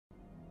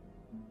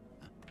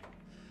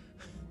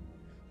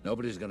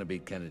Nobody's going to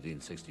beat Kennedy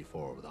in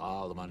 '64 with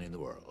all the money in the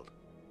world.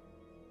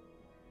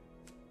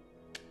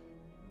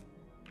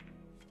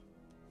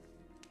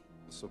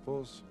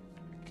 Suppose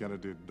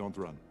Kennedy don't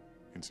run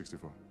in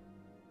 '64.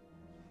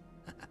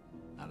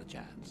 Not a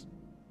chance.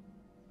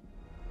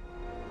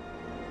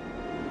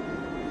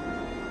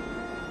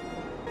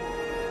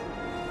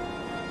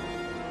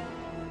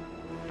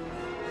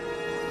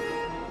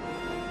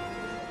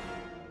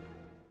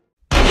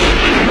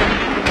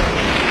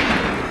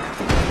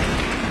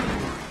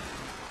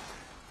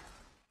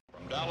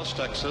 From Dallas,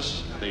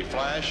 Texas, the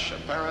flash,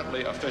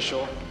 apparently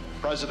official,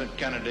 President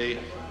Kennedy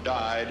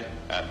died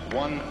at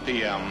 1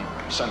 p.m.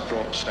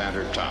 Central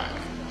Standard Time,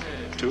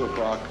 2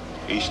 o'clock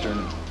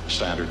Eastern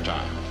Standard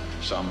Time,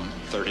 some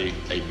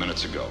 38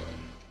 minutes ago.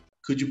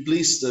 Could you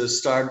please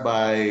start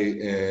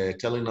by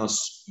telling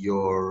us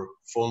your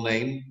full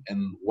name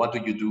and what do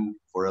you do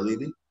for a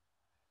living?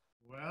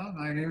 Well,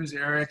 my name is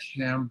Eric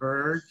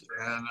Hamburg,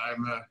 and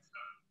I'm a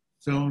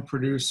film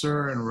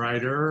producer and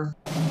writer.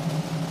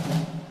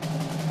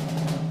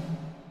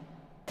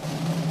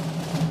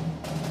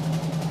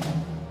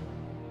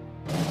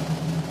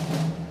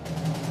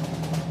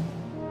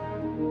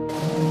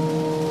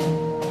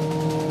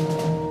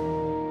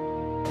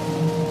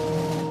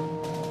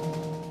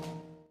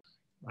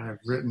 I've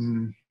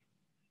written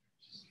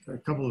a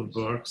couple of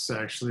books,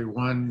 actually,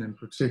 one in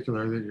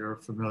particular that you're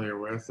familiar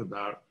with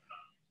about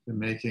the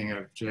making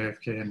of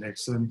JFK and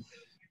Nixon.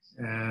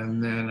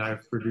 And then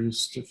I've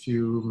produced a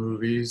few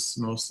movies,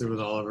 mostly with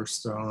Oliver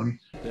Stone.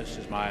 This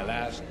is my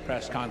last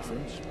press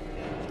conference.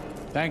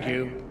 Thank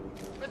you.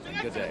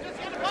 Good day.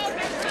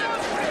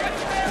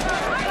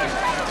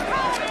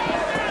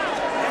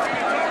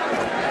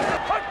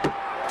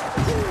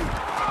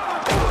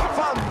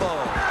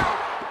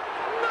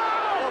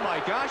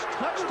 Gosh,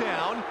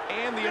 touchdown,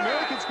 and the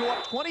Americans go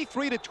up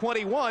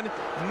 23-21.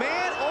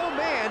 Man, oh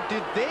man,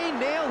 did they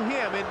nail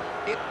him, and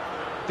it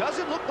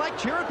doesn't look like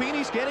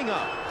Cherubini's getting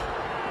up.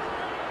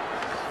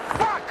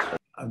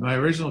 My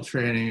original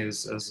training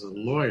is as a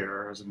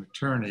lawyer, as an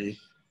attorney,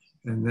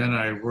 and then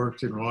I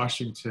worked in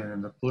Washington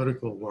in the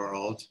political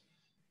world,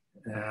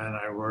 and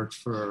I worked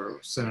for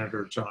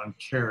Senator John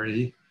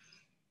Kerry,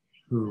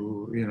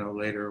 who, you know,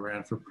 later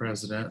ran for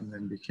president and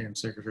then became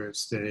Secretary of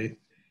State,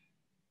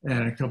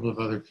 and a couple of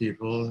other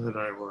people that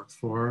I worked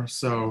for.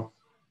 So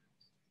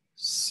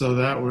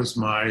that was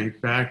my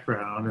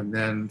background. And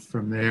then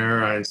from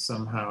there, I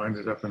somehow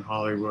ended up in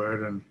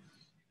Hollywood and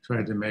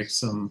tried to make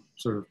some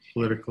sort of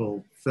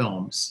political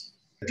films.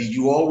 Did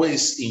you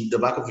always, in the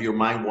back of your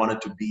mind, wanted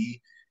to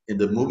be in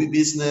the movie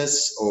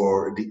business,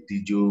 or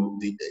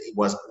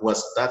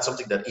was that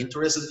something that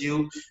interested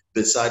you,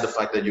 beside the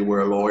fact that you were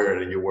a lawyer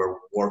and you were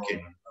working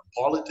in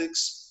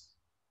politics?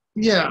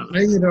 Yeah,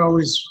 I had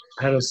always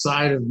had a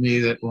side of me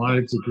that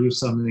wanted to do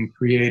something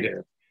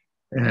creative.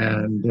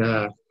 And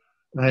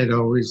I had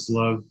always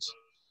loved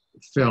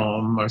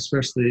film,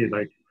 especially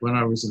like when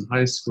I was in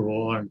high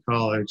school and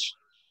college.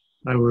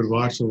 I would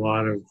watch a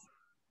lot of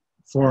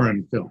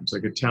foreign films,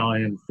 like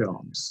Italian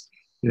films,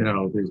 you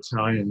know, the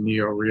Italian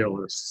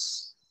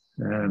neorealists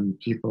and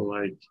people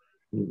like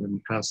even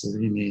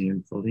Pasolini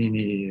and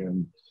Fellini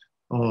and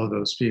all of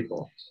those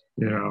people,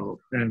 you know,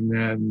 and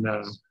then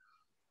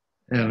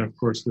and of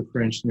course the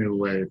French New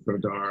Wave,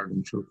 Godard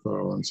and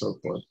Truffaut and so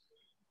forth.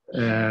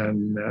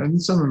 And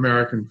some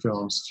American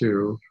films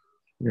too,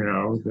 you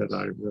know, that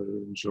I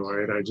really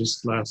enjoyed. I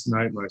just, last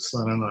night, my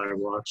son and I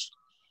watched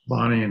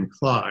Bonnie and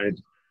Clyde,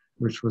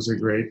 which was a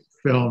great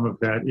film of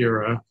that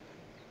era.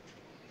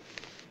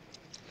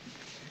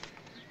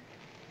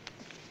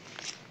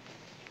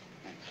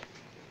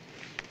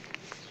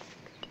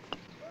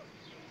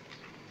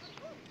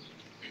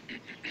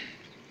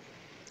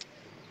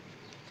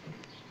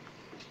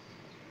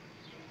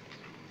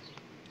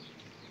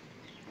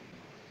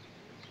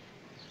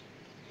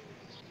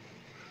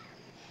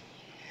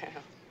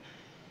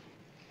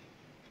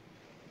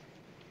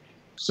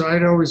 So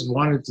I'd always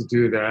wanted to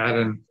do that,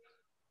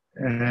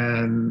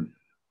 and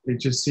it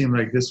just seemed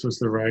like this was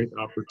the right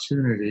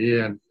opportunity.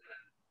 And,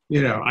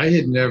 you know, I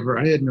had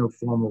no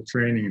formal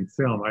training in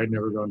film. I'd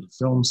never gone to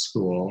film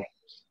school,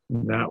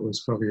 and that was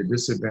probably a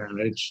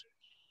disadvantage.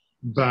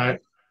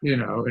 But, you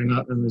know,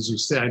 and as you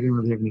say, I didn't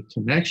really have any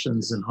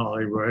connections in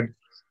Hollywood,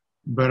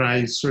 but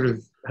I sort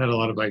of had a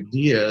lot of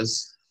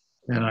ideas,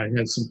 and I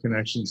had some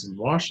connections in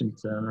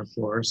Washington, of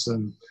course.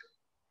 And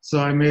so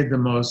I made the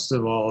most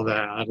of all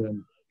that.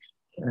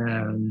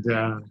 And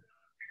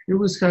it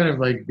was kind of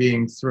like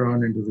being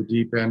thrown into the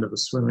deep end of a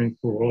swimming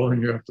pool,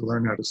 and you have to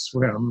learn how to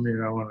swim, you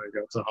know, when I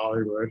got to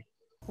Hollywood.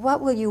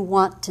 What will you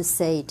want to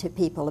say to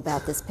people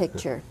about this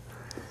picture?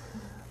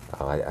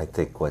 I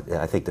think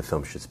the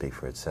film should speak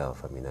for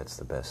itself. I mean, that's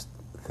the best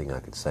thing I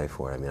could say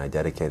for it. I mean, I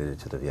dedicated it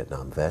to the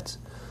Vietnam vets.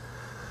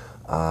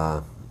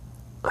 I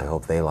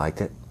hope they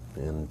liked it,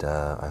 and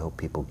I hope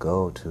people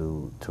go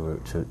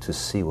to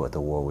see what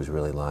the war was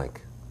really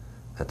like.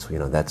 That's, you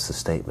know, that's the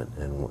statement,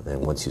 and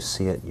once you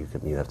see it,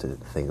 you have to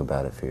think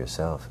about it for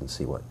yourself and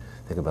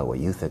think about what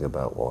you think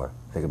about war.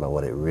 Think about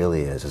what it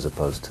really is, as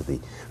opposed to the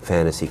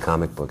fantasy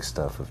comic book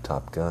stuff of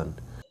Top Gun.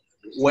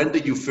 when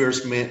did you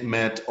first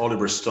met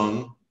Oliver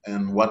Stone,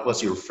 and what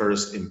was your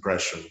first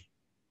impression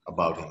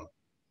about him?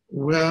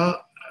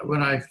 Well,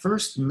 when I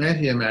first met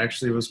him,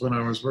 actually, was when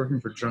I was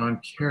working for John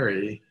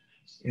Kerry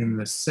in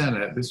the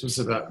Senate. This was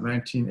about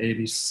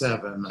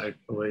 1987, I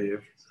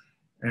believe.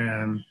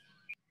 And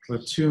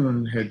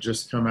Platoon had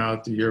just come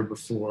out the year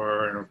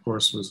before, and of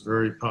course was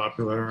very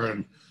popular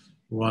and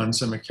won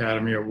some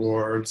Academy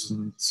Awards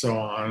and so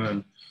on.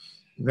 And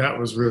that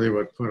was really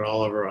what put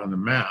Oliver on the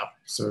map,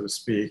 so to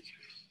speak,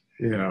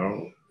 you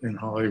know, in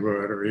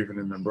Hollywood or even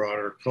in the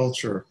broader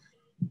culture.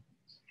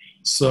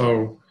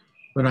 So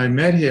when I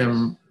met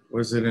him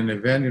was at an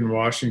event in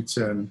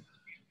Washington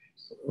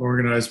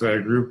organized by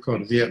a group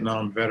called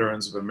Vietnam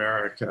Veterans of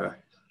America.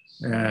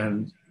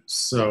 And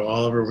so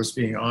Oliver was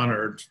being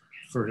honored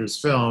for his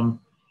film,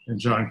 and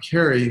John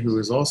Kerry, who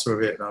is also a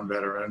Vietnam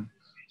veteran,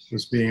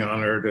 was being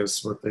honored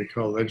as what they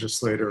call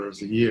Legislator of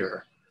the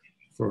Year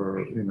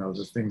for, you know,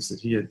 the things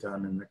that he had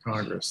done in the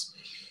Congress.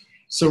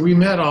 So we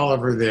met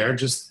Oliver there,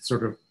 just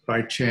sort of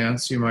by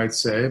chance, you might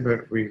say,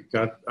 but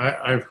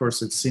I of course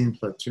had seen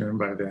Platoon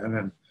by then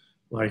and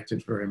liked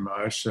it very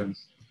much. And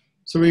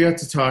so we got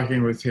to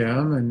talking with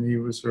him, and he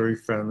was very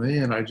friendly,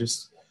 and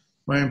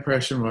my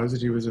impression was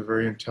that he was a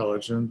very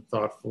intelligent,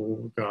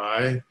 thoughtful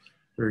guy,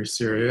 very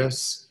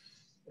serious,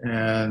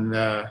 and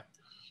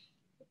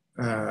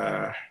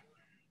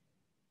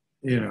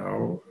you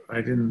know, I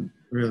didn't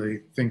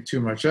really think too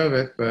much of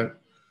it,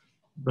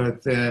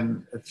 but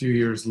then a few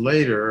years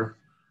later,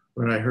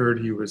 when I heard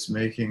he was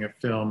making a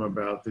film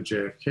about the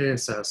JFK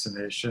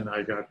assassination,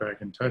 I got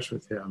back in touch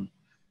with him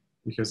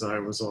because I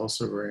was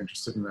also very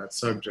interested in that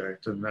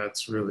subject, and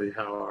that's really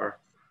how our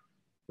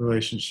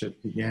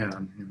relationship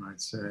began, you might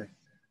say.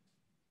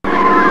 It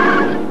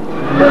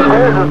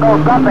appears as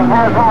though something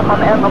has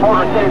happened in the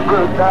motorcade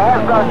route. There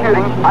has been a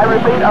shooting. I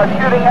repeat, a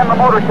shooting in the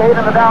motorcade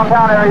in the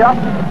downtown area.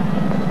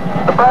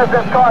 The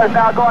president's car is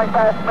now going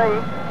past me,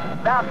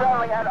 now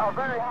traveling at a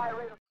very high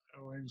rate.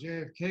 When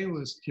JFK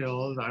was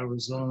killed, I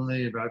was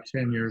only about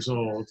 10 years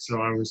old,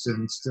 so I was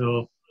in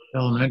still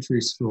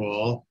elementary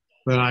school.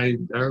 But I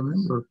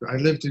remember, I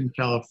lived in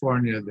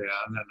California then,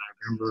 and I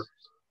remember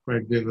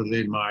quite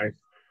vividly my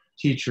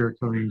teacher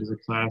coming to the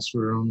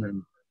classroom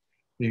and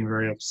being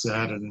very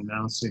upset and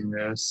announcing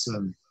this,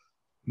 and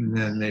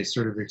then they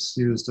sort of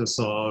excused us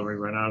all, and we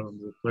went out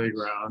onto the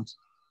playground.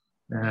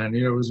 And,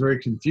 you know, it was very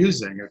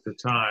confusing at the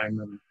time,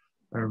 and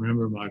I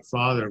remember my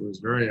father was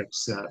very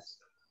upset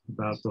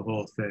about the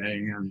whole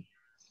thing, and,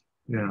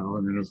 you know,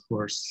 and then of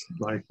course,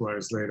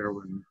 likewise later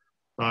when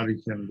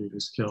Bobby Kennedy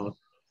was killed.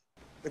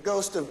 The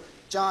ghost of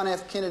John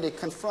F. Kennedy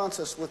confronts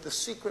us with the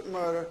secret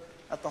murder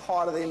at the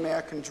heart of the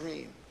American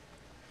dream.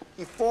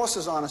 He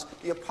forces on us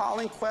the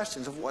appalling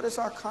questions of what is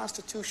our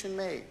Constitution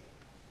made?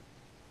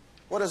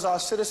 What is our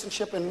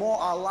citizenship and more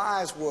our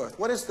lives worth?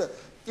 What is the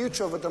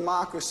future of a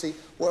democracy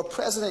where a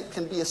president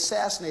can be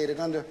assassinated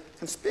under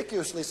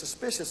conspicuously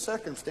suspicious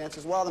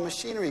circumstances while the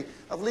machinery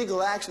of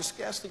legal action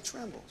scarcely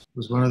trembles? It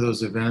was one of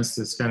those events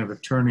that's kind of a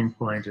turning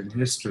point in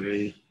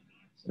history,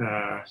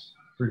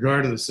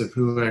 regardless of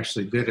who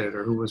actually did it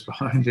or who was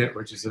behind it,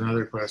 which is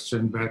another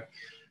question. But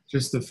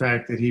just the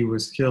fact that he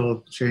was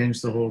killed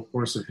changed the whole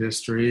course of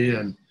history.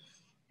 And,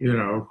 you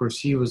know, of course,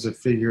 he was a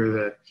figure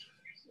that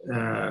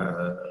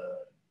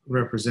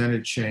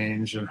represented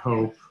change and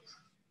hope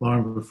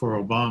long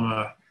before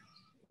Obama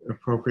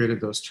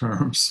appropriated those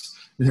terms.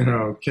 You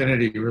know,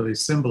 Kennedy really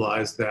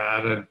symbolized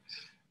that.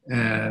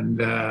 And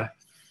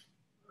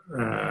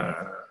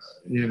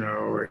you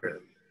know,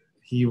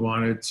 he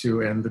wanted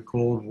to end the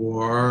Cold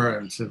War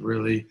and to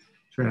really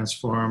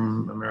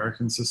transform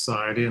American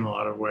society in a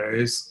lot of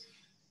ways.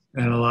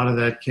 And a lot of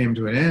that came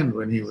to an end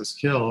when he was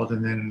killed.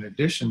 And then in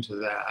addition to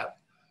that,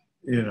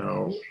 you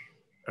know,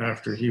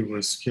 after he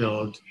was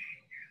killed,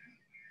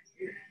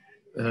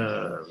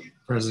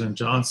 President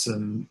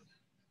Johnson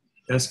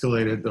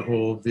escalated the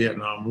whole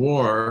Vietnam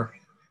War,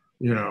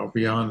 you know,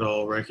 beyond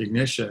all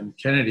recognition.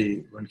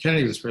 When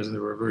Kennedy was president,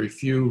 there were very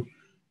few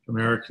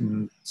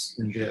Americans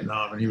in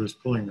Vietnam, and he was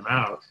pulling them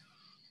out.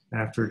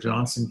 After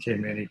Johnson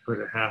came in, he put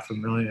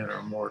 500,000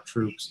 or more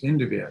troops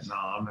into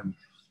Vietnam, and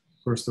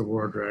of course the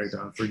war dragged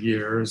on for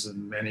years,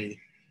 and many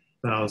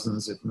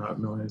thousands, if not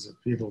millions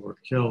of people were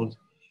killed.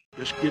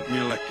 Just get me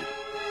elected.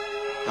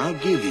 I'll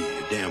give you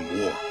your damn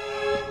war.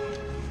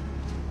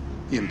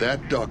 In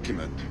that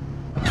document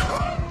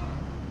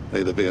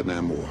lay the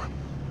Vietnam War.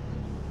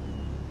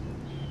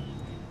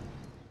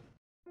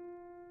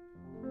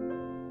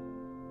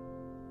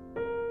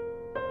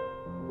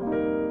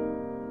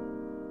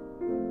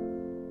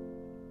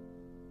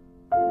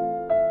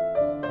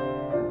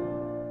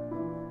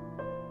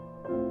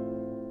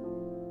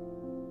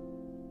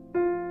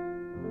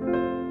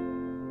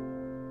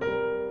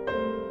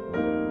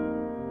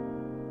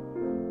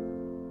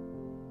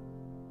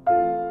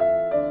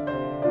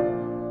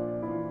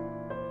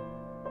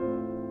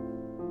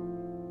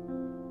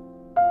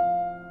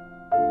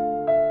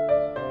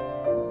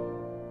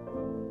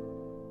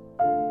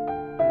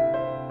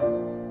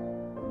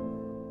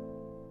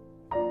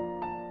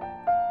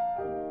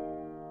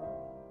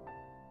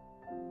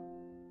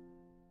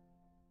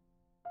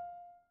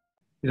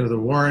 you know, the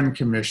Warren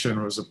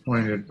Commission was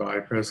appointed by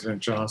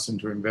President Johnson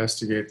to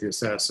investigate the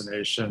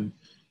assassination.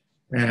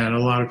 And a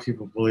lot of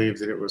people believe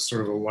that it was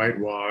sort of a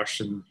whitewash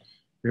and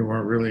they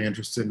weren't really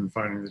interested in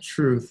finding the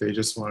truth. They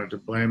just wanted to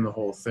blame the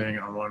whole thing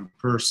on one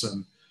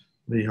person,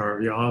 Lee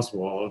Harvey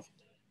Oswald.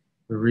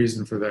 The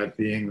reason for that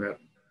being that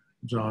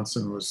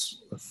Johnson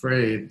was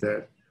afraid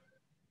that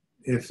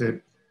if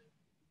it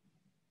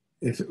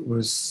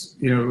was,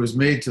 you know, it was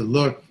made to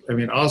look, I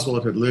mean,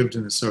 Oswald had lived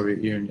in the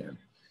Soviet Union.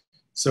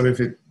 So if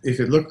it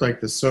looked like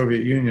the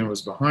Soviet Union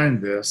was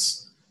behind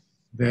this,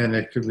 then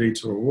it could lead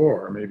to a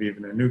war, maybe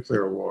even a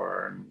nuclear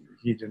war, and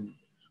he didn't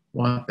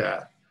want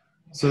that.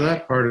 So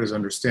that part is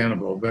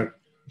understandable. But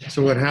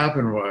so what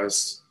happened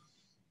was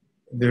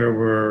there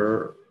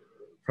were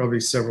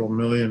probably several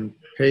million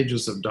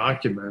pages of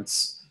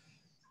documents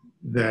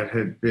that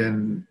had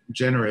been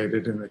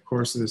generated in the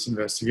course of this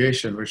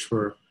investigation, which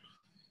were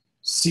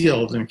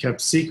sealed and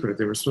kept secret.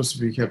 They were supposed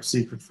to be kept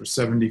secret for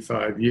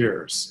 75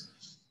 years.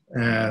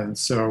 And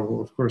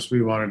so, of course,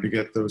 we wanted to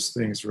get those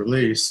things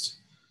released.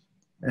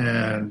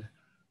 And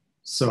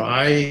so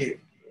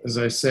as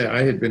I say,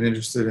 I had been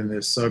interested in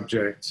this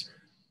subject,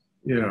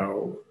 you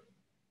know,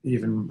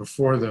 even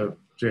before the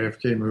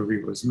JFK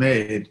movie was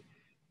made.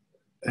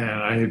 And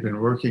I had been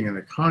working in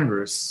the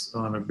Congress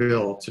on a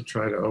bill to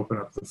try to open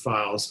up the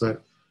files,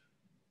 but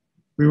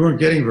we weren't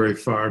getting very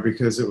far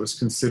because it was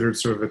considered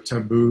sort of a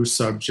taboo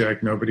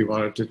subject. Nobody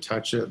wanted to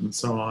touch it and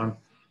so on.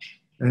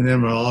 And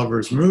then when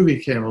Oliver's movie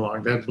came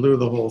along, that blew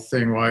the whole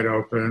thing wide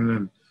open.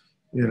 And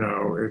you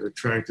know, it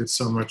attracted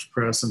so much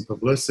press and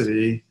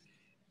publicity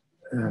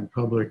and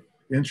public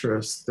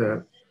interest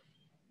that,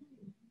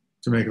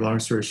 to make a long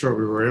story short,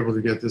 we were able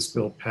to get this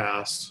bill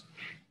passed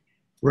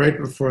right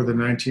before the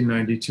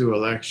 1992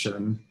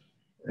 election.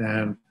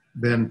 And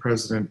then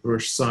President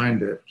Bush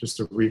signed it just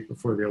a week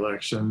before the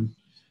election.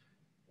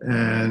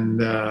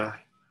 And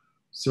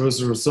so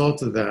as a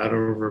result of that,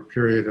 over a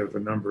period of a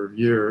number of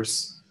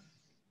years,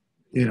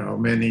 you know,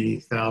 many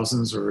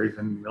thousands or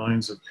even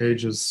millions of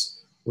pages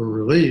were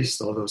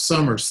released, although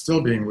some are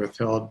still being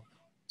withheld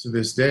to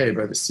this day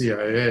by the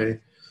CIA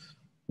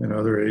and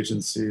other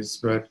agencies.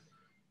 But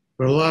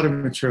a lot of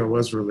material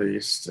was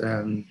released,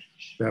 and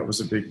that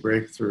was a big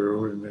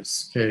breakthrough in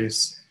this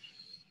case.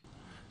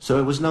 So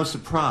it was no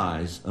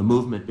surprise a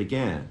movement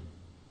began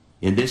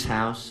in this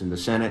House, in the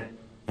Senate,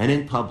 and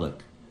in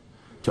public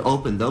to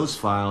open those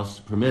files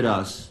to permit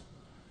us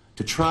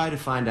to try to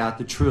find out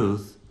the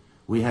truth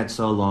we had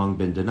so long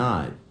been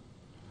denied.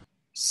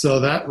 So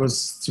that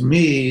was, to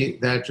me,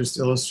 that just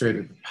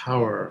illustrated the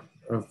power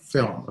of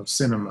film, of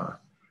cinema,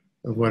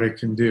 of what it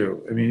can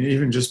do. I mean,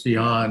 even just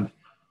beyond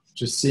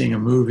just seeing a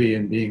movie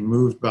and being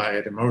moved by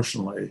it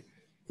emotionally,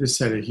 this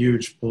had a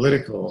huge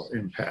political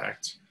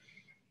impact.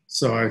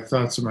 So I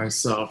thought to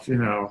myself, you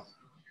know,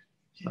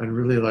 I'd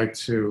really like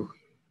to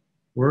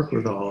work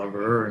with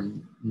Oliver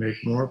and make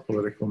more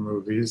political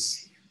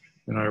movies.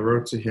 And I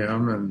wrote to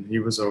him, and he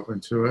was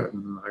open to it.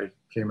 And I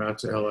came out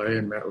to LA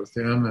and met with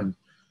him, and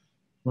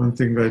one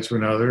thing led to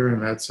another,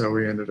 and that's how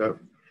we ended up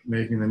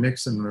making the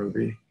Nixon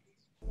movie.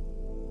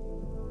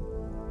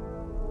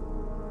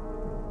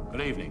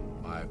 Good evening,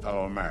 my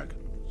fellow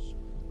Americans.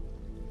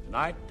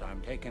 Tonight,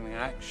 I'm taking an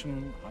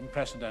action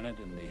unprecedented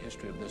in the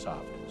history of this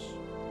office.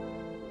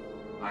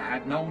 I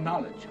had no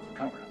knowledge of the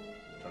cover-up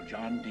until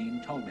John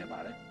Dean told me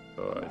about it.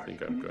 Oh, I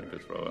think I'm going to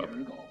throw up.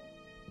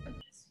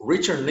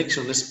 Richard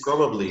Nixon is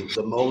probably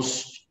the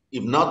most,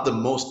 if not the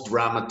most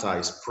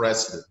dramatized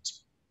president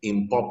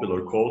in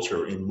popular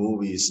culture, in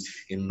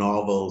movies, in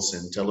novels,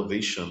 and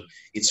television.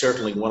 It's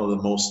certainly one of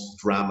the most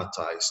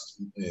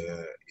dramatized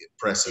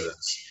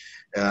presidents.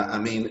 I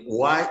mean,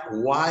 why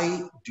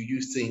do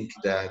you think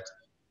that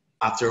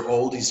after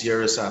all these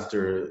years,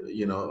 after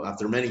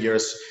many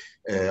years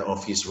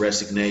of his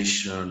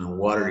resignation and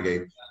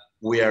Watergate,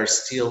 we are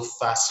still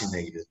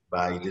fascinated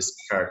by this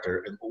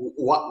character? And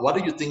what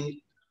do you think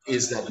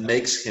is that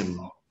makes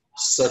him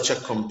such a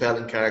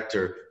compelling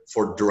character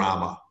for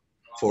drama,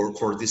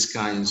 for these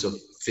kinds of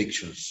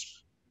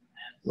fictions?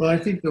 Well, I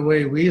think the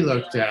way we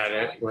looked at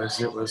it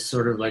was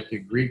sort of like a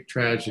Greek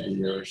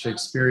tragedy or a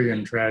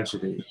Shakespearean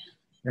tragedy.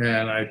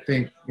 And I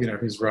think, you know,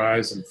 his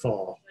rise and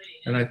fall.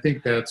 And I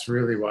think that's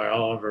really why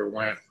Oliver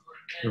went,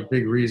 a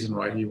big reason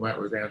why he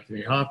went with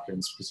Anthony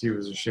Hopkins, because he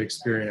was a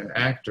Shakespearean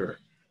actor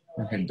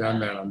and had done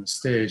that on the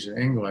stage in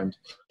England.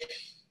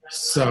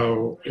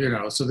 So, you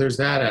know, so there's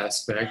that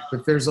aspect,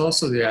 but there's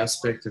also the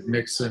aspect of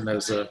Nixon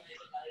as a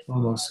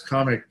almost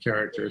comic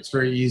character. It's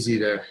very easy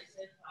to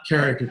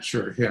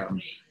caricature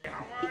him.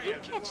 Did you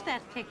catch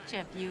that picture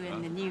of you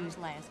in the news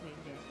last week,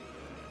 did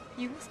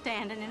you? You were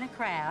standing in a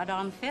crowd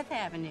on Fifth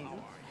Avenue,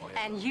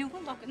 and you were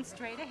looking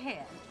straight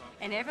ahead,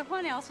 and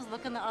everyone else was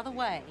looking the other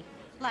way,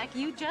 like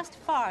you just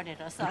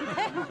farted or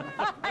something.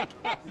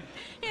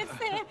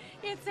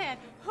 It said,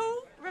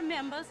 who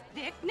remembers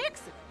Dick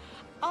Nixon?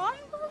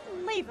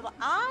 Unbelievable.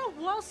 I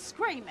was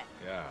screaming.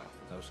 Yeah,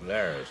 that was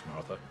hilarious,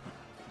 Martha.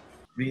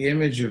 The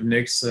image of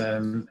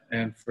Nixon,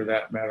 and for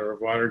that matter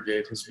of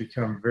Watergate, has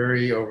become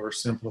very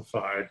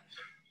oversimplified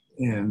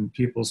in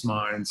people's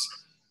minds.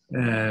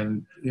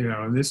 And, you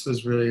know, and this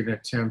was really an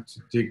attempt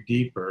to dig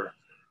deeper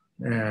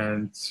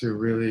and to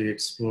really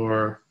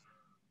explore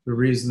the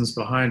reasons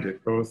behind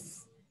it,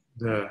 both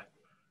the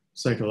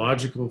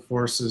psychological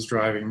forces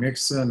driving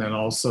Nixon and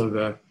also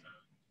the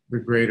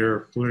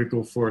greater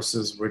political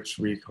forces, which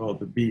we call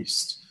the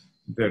beast,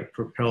 that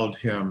propelled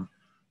him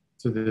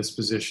to this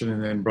position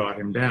and then brought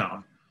him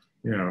down.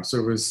 You know, so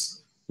it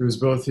was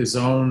both his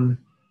own,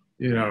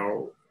 you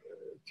know,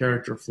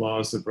 character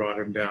flaws that brought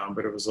him down,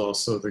 but it was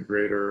also the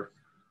greater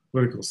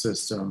political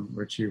system,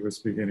 which he was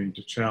beginning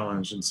to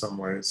challenge in some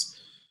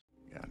ways.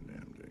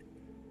 Goddamn, Dick.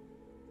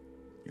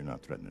 You're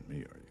not threatening me, are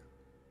you?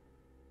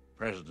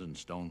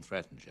 Presidents don't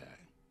threaten, Jack.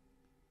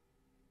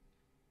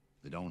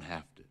 They don't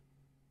have to.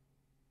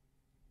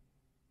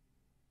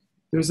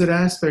 There's an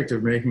aspect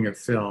of making a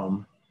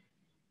film,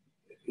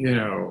 you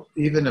know,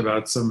 even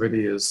about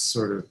somebody as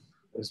sort of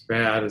as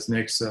bad as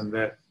Nixon,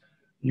 that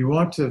you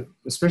want to,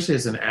 especially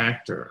as an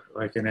actor,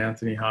 like an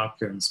Anthony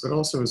Hopkins, but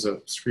also as a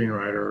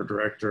screenwriter or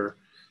director,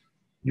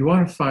 you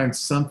want to find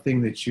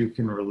something that you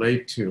can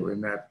relate to in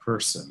that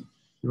person.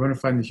 You want to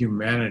find the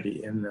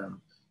humanity in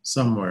them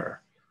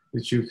somewhere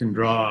that you can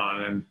draw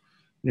on, and,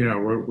 you know,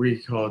 what we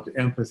call it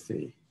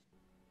empathy.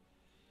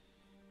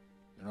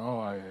 You know,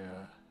 I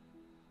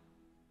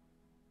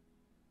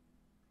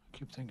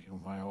keep thinking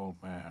of my old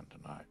man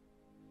tonight.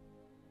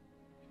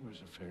 He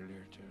was a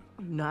failure, too.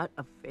 I'm not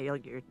a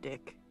failure,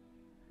 Dick.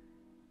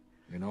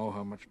 You know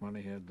how much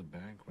money he had in the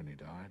bank when he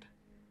died?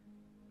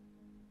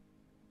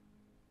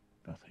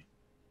 Nothing.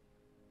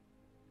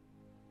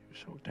 He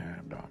was so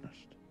damned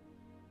honest.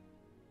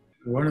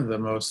 One of the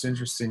most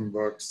interesting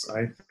books,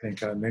 I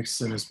think, on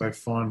Nixon is by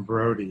Fawn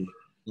Brodie.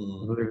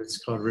 I believe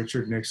it's called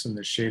Richard Nixon,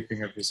 The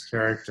Shaping of His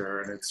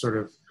Character. And it's sort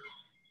of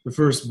the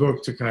first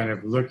book to kind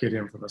of look at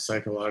him from a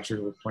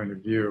psychological point of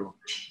view.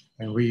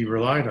 And we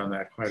relied on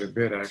that quite a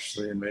bit,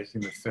 actually, in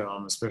making the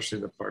film, especially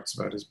the parts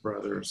about his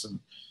brothers and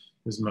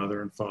his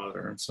mother and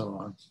father and so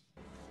on.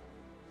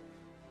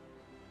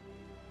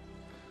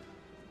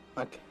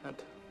 I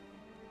can't.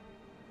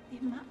 You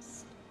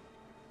must.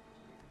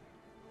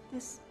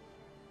 This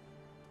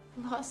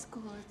law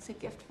school, it's a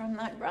gift from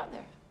my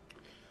brother.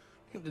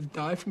 You have to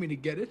die for me to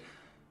get it?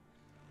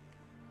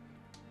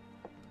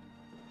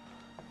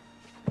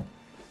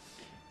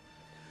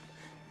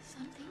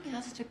 Something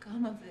has to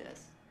come of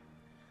this.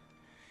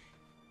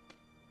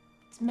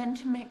 It's meant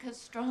to make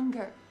us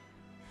stronger.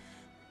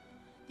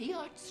 Thee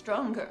art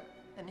stronger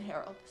than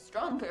Harold,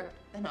 stronger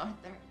than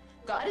Arthur.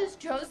 God has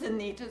chosen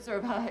thee to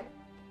survive.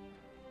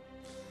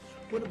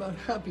 What about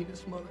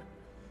happiness, Mother?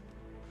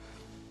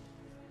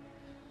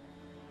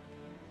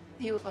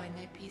 Thee will find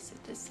thy peace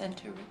at the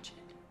center, Richard.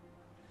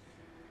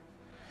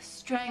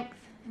 Strength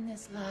in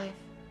this life,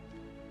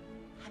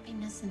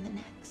 happiness in the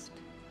next.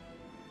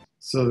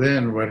 So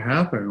then what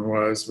happened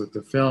was, with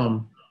the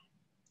film,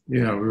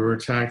 you know, we were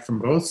attacked from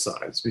both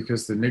sides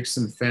because the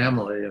Nixon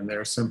family and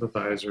their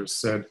sympathizers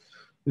said,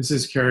 this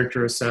is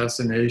character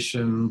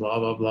assassination, blah,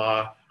 blah,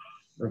 blah,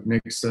 of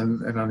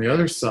Nixon. And on the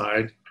other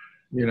side,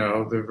 you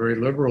know, the very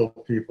liberal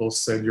people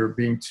said, you're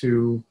being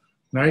too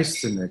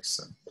nice to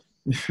Nixon.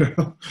 You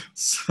know,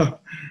 so,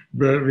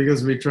 but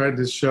because we tried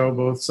to show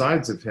both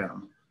sides of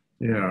him,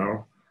 you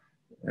know,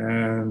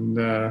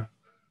 and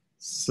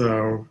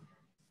so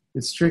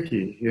it's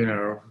tricky, you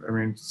know. I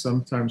mean,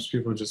 sometimes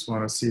people just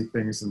want to see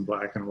things in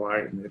black and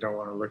white and they don't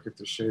want to look at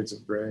the shades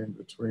of gray in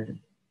between.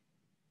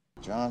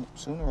 John,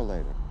 sooner or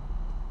later,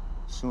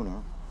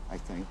 sooner, I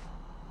think,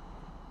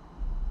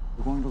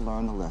 we're going to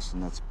learn the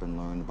lesson that's been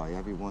learned by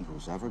everyone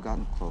who's ever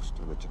gotten close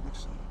to Richard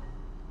Nixon.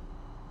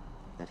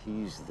 That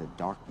he's the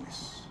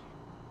darkness,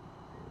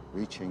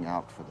 reaching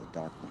out for the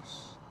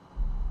darkness.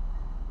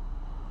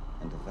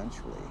 And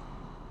eventually,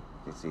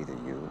 it's either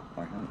you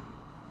or him.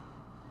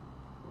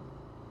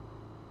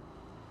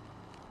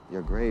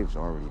 Your grave's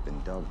already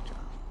been dug, John.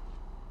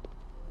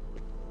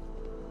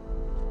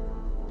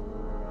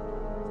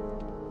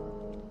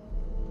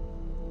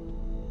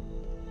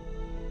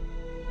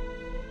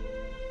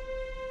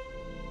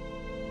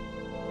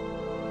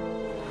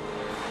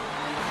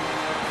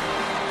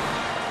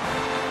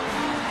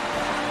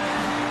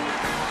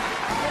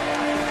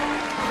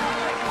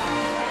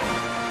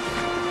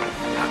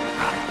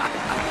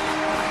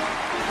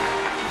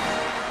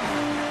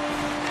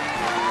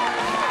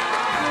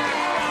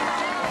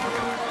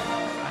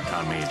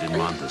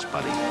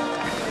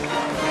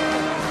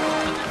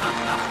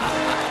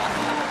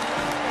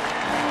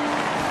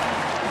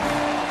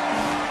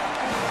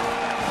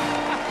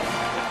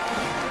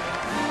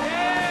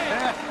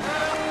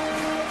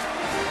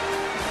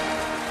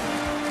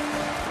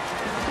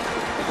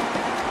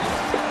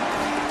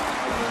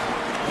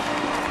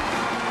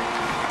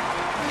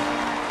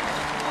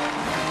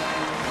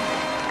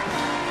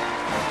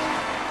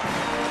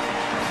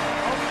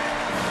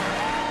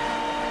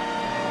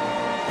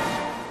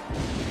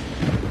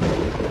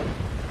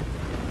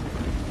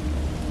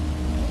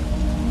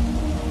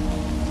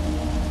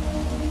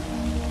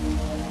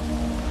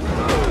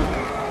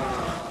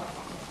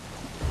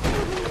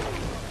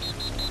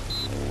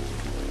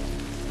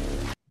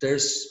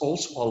 there's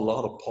also a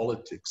lot of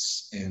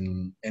politics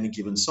in Any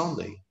Given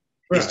Sunday.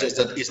 Right. It's just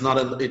that it's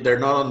not they're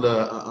not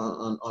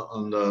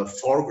on the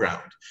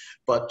foreground,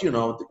 but you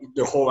know,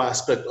 the whole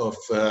aspect of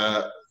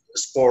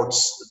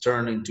sports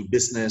turn into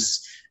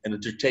business and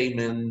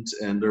entertainment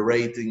and the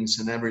ratings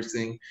and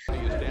everything.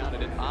 Down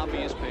at an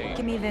obvious pain.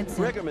 Give me Vincent.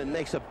 Briggerman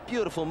makes a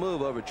beautiful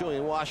move over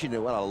Julian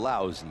Washington. What a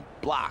lousy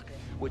block,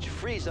 which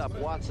frees up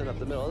Watson up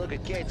the middle. Look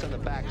at Gates on the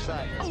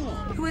backside.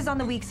 Who is on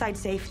the weak side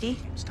safety?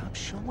 Stop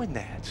showing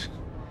that.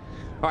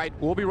 All right,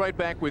 we'll be right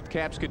back with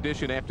Cap's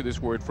condition after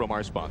this word from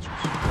our sponsors.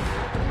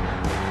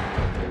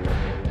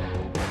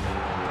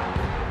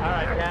 All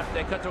right, Cap,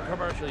 they cut to a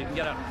commercial. You can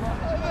get up.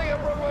 I think I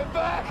broke my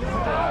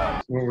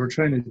back. What we're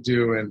trying to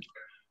do in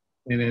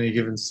Any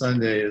Given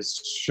Sunday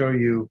is show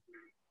you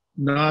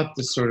not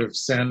the sort of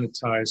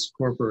sanitized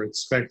corporate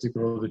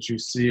spectacle that you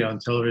see on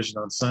television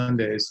on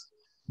Sundays,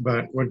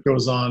 but what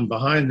goes on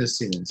behind the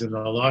scenes, in the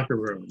locker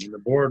room, in the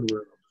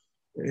boardroom,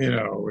 you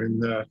know, in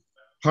the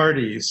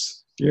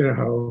parties, you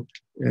know,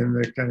 in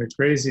the kind of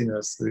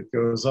craziness that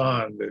goes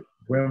on, the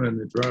women,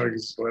 the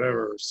drugs,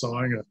 whatever,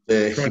 sawing it.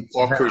 The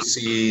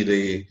hypocrisy,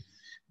 the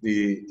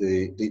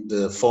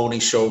phony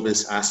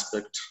showbiz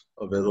aspect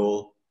of it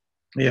all.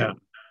 Yeah.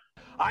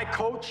 I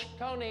coach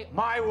Tony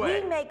my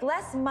way. We make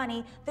less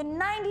money than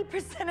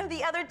 90% of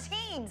the other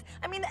teams.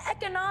 I mean, the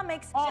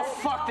economics. Oh,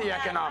 fuck the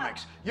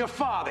economics. Your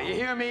father, you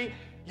hear me?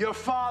 Your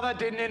father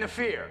didn't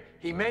interfere.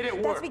 He made it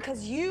work. That's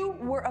because you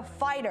were a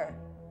fighter.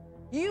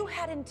 You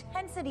had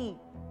intensity.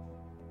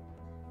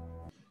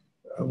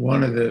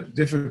 One of the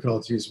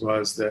difficulties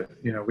was that,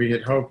 you know, we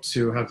had hoped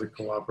to have the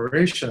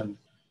cooperation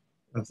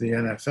of the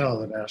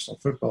NFL, the National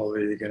Football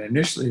League, and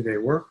initially they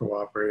were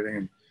cooperating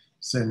and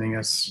sending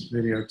us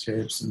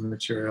videotapes and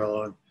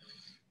material.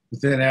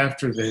 But then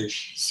after they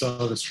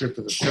saw the script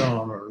of the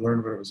film or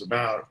learned what it was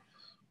about,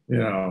 you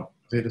know,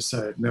 they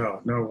decided, no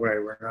way,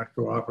 we're not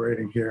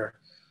cooperating here.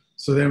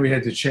 So then we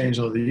had to change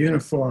all the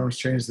uniforms,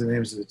 change the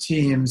names of the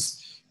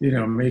teams, you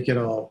know, make it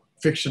all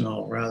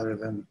fictional rather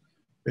than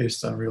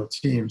based on real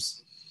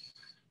teams.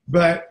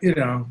 But, you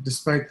know,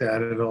 despite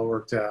that, it all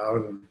worked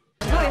out. And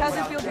Joey, how's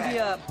it feel to be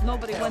a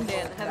nobody one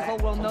day and have the whole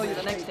world know you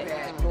the next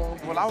day?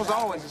 Well, I was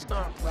always a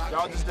star.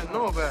 Y'all just didn't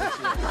know about it.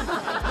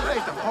 It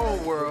ain't the whole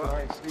world.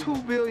 2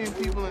 billion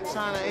people in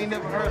China ain't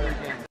never heard of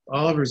it again.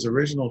 Oliver's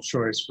original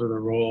choice for the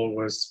role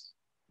was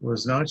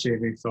not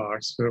Jamie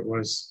Foxx, but it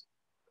was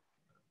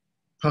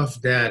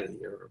Puff Daddy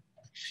or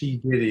P.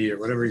 Diddy or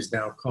whatever he's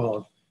now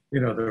called,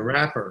 you know, the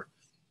rapper.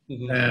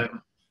 Mm-hmm. And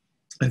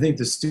I think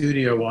the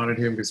studio wanted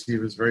him because he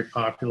was very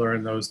popular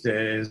in those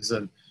days,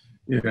 and,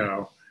 you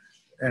know,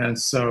 and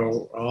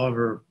so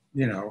Oliver,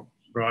 you know,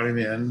 brought him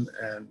in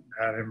and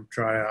had him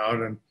try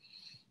out,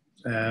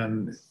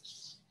 and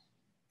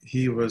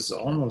he was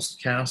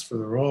almost cast for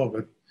the role,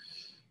 but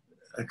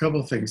a couple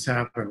of things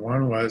happened.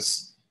 One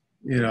was,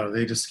 you know,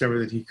 they discovered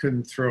that he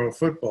couldn't throw a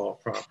football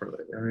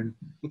properly. I mean,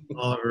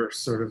 Oliver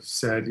sort of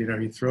said, you know,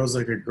 he throws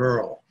like a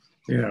girl,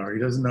 you know, he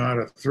doesn't know how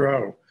to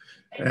throw.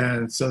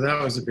 And so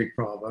that was a big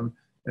problem.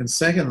 And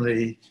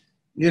secondly,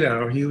 you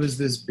know, he was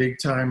this big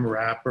time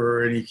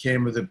rapper and he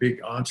came with a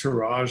big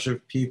entourage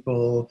of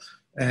people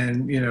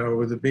and, you know,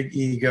 with a big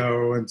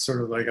ego and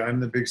sort of like, I'm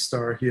the big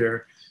star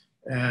here.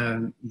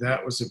 And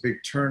that was a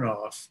big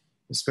turnoff,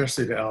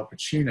 especially to Al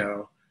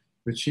Pacino.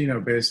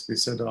 Pacino basically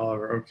said to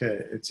Oliver,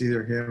 okay, it's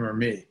either him or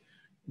me.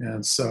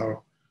 And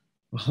so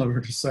Oliver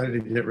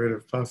decided to get rid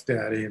of Puff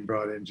Daddy and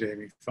brought in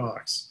Jamie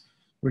Foxx,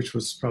 which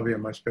was probably a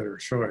much better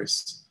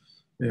choice.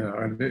 You know,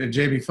 and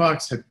Jamie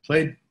Foxx had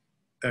played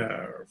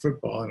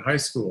football in high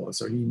school,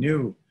 so he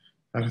knew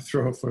how to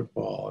throw a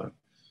football and,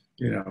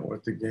 you know,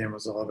 what the game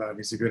was all about.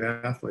 He's a good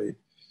athlete.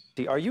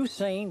 Are you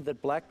saying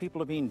that black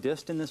people are being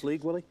dissed in this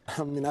league, Willie?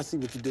 I mean, I see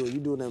what you're doing.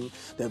 You're doing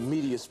that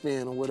media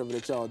spin or whatever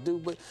that y'all do,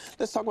 but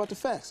let's talk about the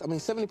facts. I mean,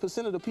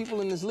 70% of the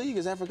people in this league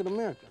is African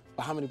American.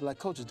 But how many black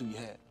coaches do you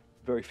have?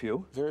 Very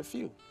few. Very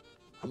few.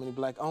 How many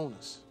black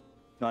owners?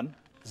 None.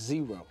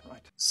 0.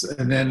 Right. So,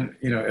 and then,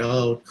 you know,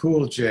 LL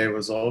Cool J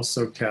was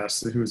also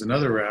casted, who was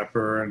another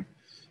rapper, and,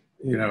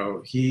 you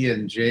know, he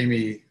and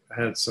Jamie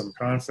had some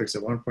conflicts.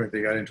 At one point,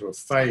 they got into a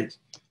fight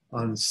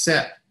on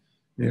set,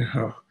 you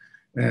know,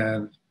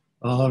 and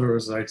Oliver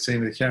was like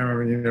saying to the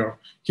cameraman, you know,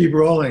 keep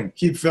rolling,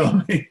 keep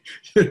filming,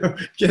 you know,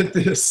 get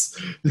this.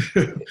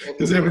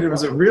 Because it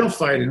was a real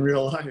fight in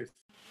real life.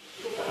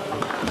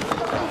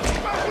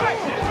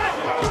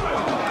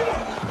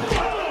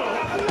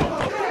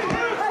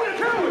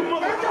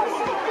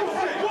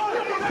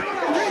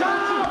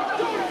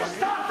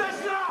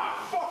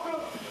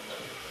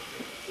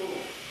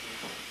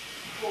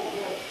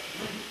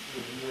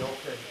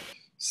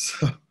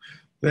 So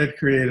that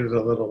created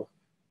a little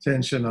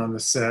tension on the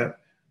set.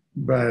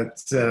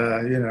 But,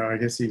 you know, I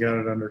guess he got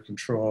it under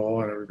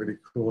control and everybody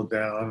cooled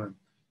down and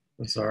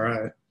it's all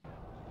right.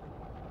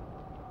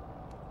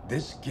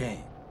 This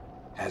game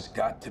has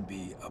got to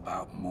be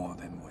about more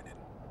than winning.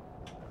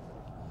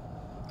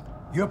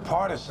 You're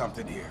part of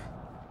something here.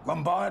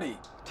 Lombardi,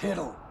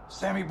 Tittle,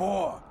 Sammy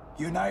Bohr,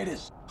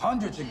 Unitas,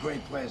 hundreds of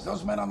great players.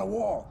 Those men on the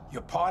wall,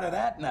 you're part of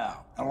that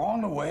now. And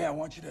along the way, I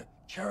want you to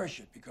cherish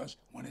it, because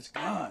when it's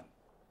gone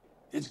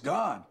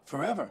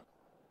forever.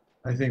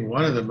 I think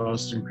one of the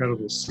most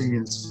incredible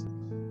scenes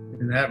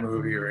in that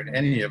movie, or in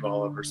any of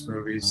Oliver's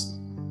movies,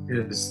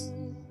 is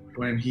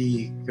when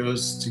he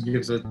goes to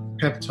give a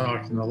pep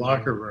talk in the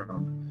locker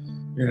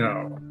room, you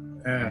know,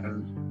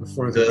 and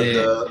before the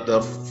game.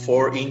 The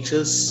 4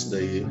 inches.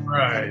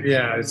 Right,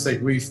 yeah, it's like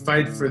we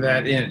fight for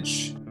that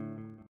inch.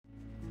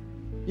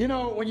 You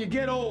know, when you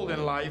get old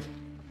in life,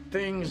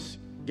 things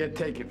get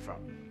taken from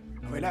you.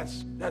 I mean,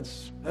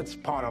 that's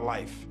part of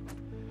life.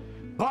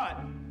 But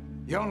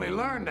you only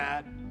learn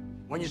that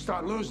when you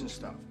start losing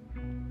stuff.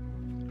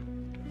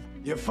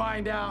 You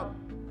find out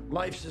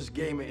life's this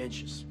game of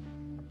inches.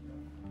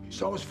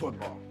 So is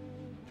football.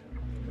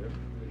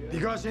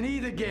 Because in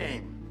either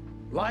game,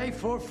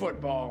 life or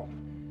football,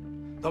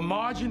 the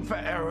margin for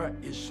error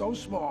is so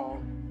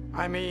small.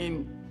 I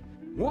mean,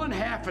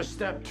 1/2 a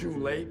step too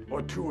late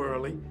or too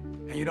early,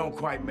 and you don't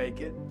quite make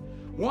it.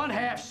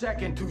 1/2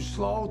 second too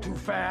slow, too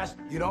fast,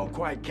 you don't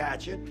quite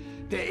catch it.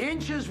 The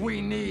inches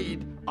we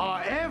need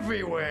are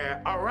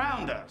everywhere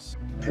around us.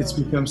 It's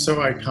become so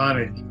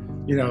iconic,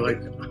 you know,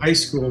 like high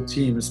school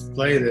teams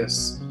play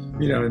this,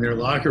 you know, in their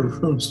locker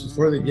rooms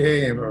before the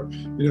game, or,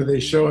 you know, they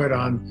show it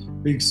on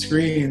big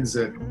screens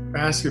at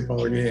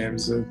basketball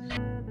games. And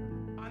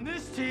on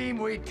this team,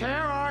 we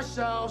tear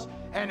ourselves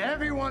and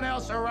everyone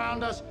else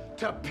around us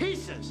to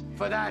pieces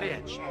for that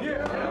inch.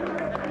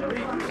 Yeah.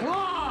 We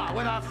claw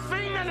with our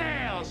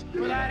fingernails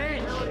for that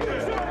inch.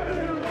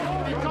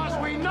 Because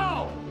we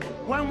know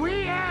when we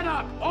add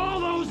up all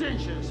those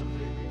inches,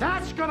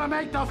 that's gonna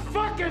make the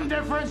fucking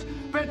difference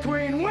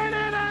between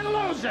winning and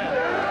losing.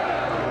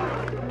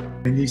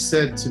 And he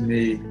said to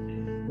me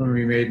when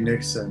we made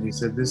Nixon, he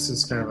said, this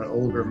is kind of an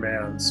older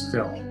man's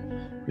film,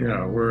 you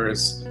know,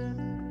 whereas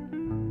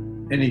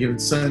Any Given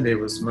Sunday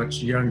was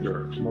much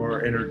younger,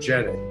 more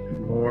energetic,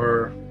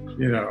 more,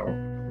 you know,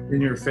 in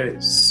your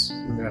face,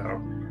 you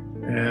know,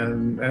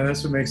 and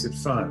that's what makes it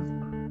fun.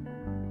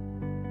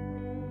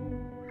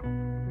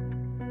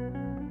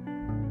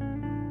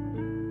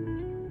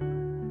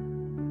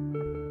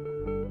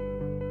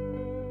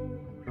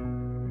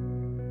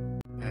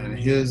 And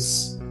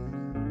his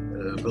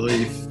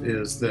belief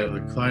is that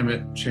the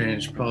climate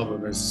change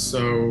problem is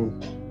so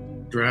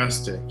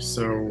drastic,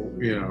 so,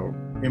 you know,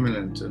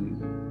 imminent and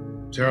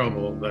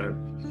terrible that,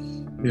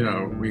 you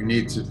know, we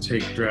need to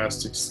take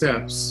drastic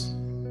steps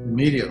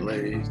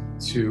immediately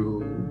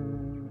to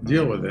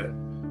deal with it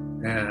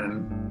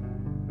and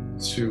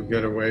to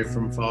get away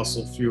from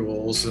fossil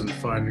fuels and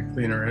find a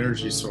cleaner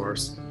energy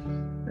source.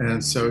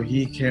 And so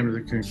he came to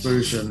the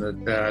conclusion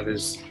that that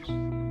is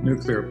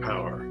nuclear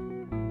power,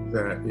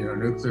 that, you know,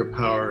 nuclear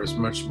power is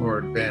much more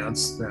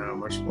advanced now,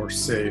 much more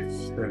safe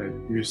than it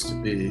used to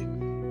be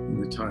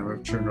in the time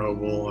of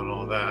Chernobyl and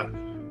all that.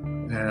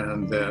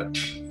 And that,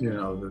 you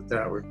know,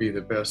 that would be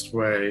the best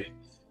way.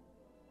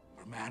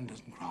 A man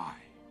doesn't cry.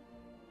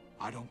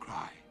 I don't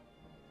cry.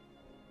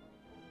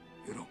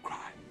 You don't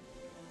cry.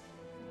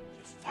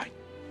 You fight.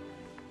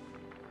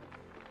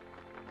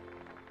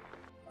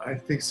 I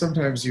think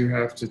sometimes you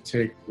have to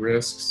take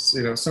risks.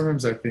 You know,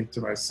 sometimes I think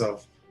to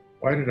myself,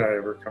 why did I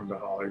ever come to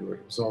Hollywood?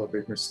 It was all a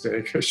big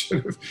mistake. I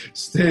should have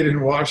stayed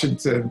in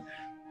Washington.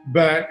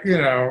 But, you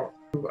know,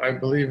 I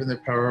believe in the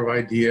power of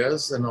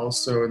ideas and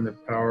also in the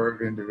power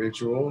of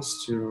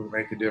individuals to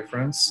make a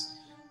difference.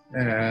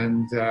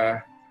 And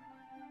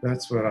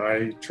that's what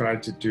I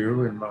tried to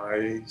do in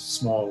my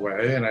small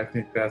way. And I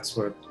think that's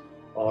what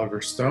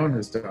Oliver Stone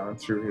has done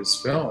through his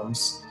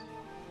films.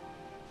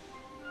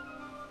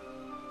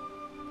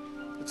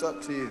 It's up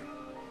to you.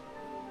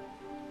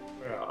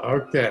 Well,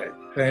 okay.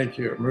 Thank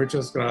you.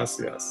 Muchas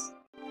gracias.